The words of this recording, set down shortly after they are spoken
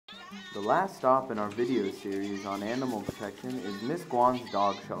The last stop in our video series on animal protection is Miss Guan's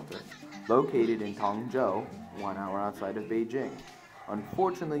dog shelter, located in Tongzhou, 1 hour outside of Beijing.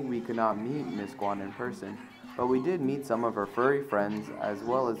 Unfortunately, we could not meet Miss Guan in person, but we did meet some of her furry friends as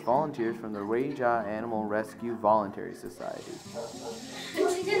well as volunteers from the Ruijia Animal Rescue Voluntary Society.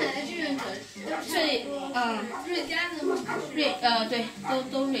 今天来的志愿者瑞嘉的吗？对，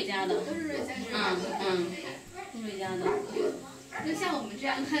都瑞嘉的。都是瑞嘉的。都瑞嘉的。那像我们这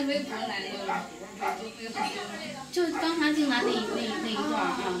样看微博来的，就会很多。就刚才进来那一段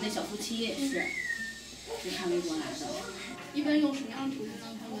啊，那小夫妻也是看微博来的。一般用什么样的途径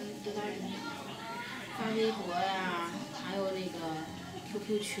让他们得到领养？发微博呀，还有那个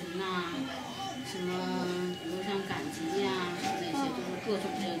QQ 群呐，什么比如像赶集呀，那些就是各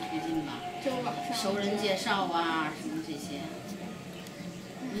种这个途径吧。就网上。熟人介绍啊，什么这些。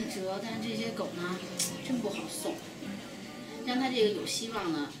没辙，但是这些狗呢，真不好送。让它这个有希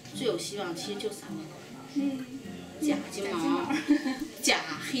望呢，最有希望其实就3个。假金毛、假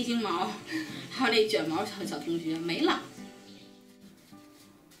黑金毛，还有那卷毛小同学没了。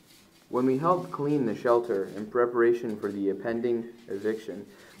When we helped clean the shelter in preparation for the impending eviction,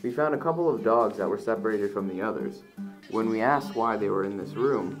 we found a couple of dogs that were separated from the others. When we asked why they were in this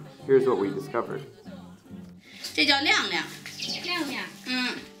room, here's what we discovered. 这叫亮亮。亮亮。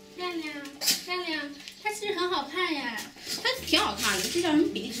亮亮，它其实很好看呀。它挺好看的，这叫什么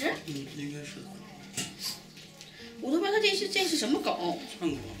比利时？应该是。我都不知道它这是什么狗。看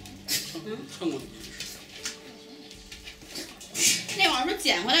过。那会儿说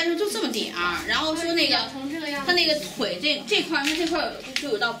捡回来的时候就这么点儿，然后说那个它那个腿这块，它这块就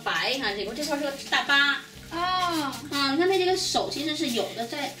有道白，你看这块是个大疤。你看它这个手其实是有的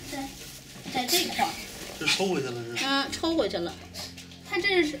在这块。这抽回去了是？抽回去了。它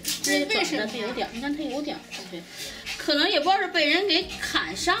这是为什么？它有点，你看它有点，对，可能也不知道是被人给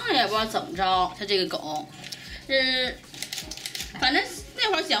砍伤了，也不知道怎么着。它这个狗，反正那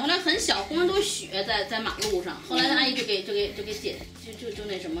会儿捡回来很小，浑身都血在马路上。后来阿姨就给捡，就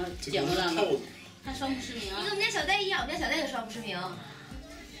那什么捡回来了。它双目失明。你跟我们家小戴一样，我们家小戴也双目失明。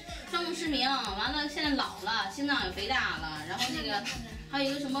双目失明，完了现在老了，心脏也肥大了，然后那个还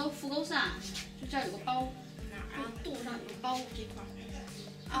有一个什么副沟疝，就这儿有个包，哪儿啊？肚子上有个包这块。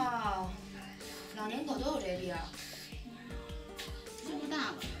老年狗都有这地儿。岁数大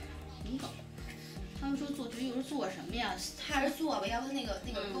了，很狗。他们说做绝育是做什么呀？还是做吧，要不它那个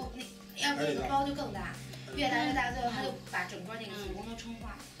包要不那个包就更大，越来越大，最后它就把整个那个子宫都撑坏。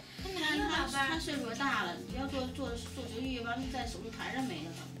他岁数大了，你不要做绝育，完了在手术台上没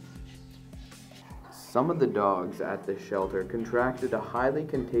了怎么办？ Some of the dogs at the shelter contracted a highly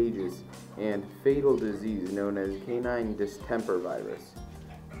contagious and fatal disease known as canine distemper virus.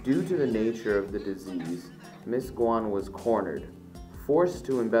 Due to the nature of the disease, Miss Guan was cornered, forced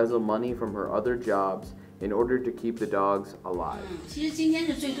to embezzle money from her other jobs in order to keep the dogs alive. 其实今天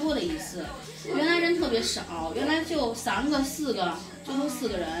是最多的一次，原来人特别少，原来就3个4个，最多4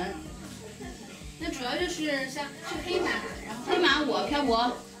个人。那主要就是像是黑马，然后黑马我漂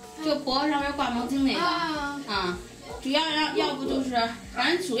泊，就脖子上面挂毛巾那个，主要要不就是，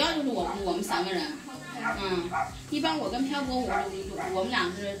反正主要就是我们3个人，一般我跟漂泊我们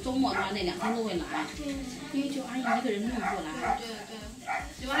俩是周末的话那2天都会来，因为就阿姨一个人弄不过来。对，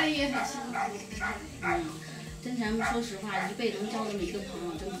刘阿姨也很辛苦。真咱们说实话，一辈子能交这么一个朋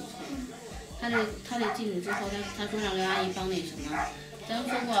友真不错。他这进去之后，他说让刘阿姨帮那什么，咱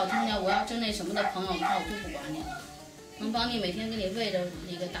说不好听点，我要真那什么的朋友，那我就不管你了。能帮你每天给你喂着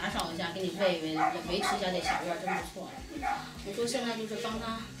那个打扫一下，给你喂维持一下这小院，真不错了。我说现在就是帮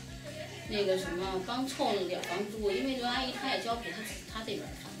他那个什么，帮凑了点房租，因为刘阿姨她也交给她这边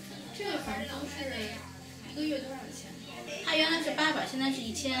的房子。这个房租是一个月多少钱？她原来是800，现在是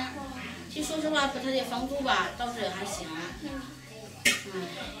1000。其实说实话，她这房租吧倒是也还行。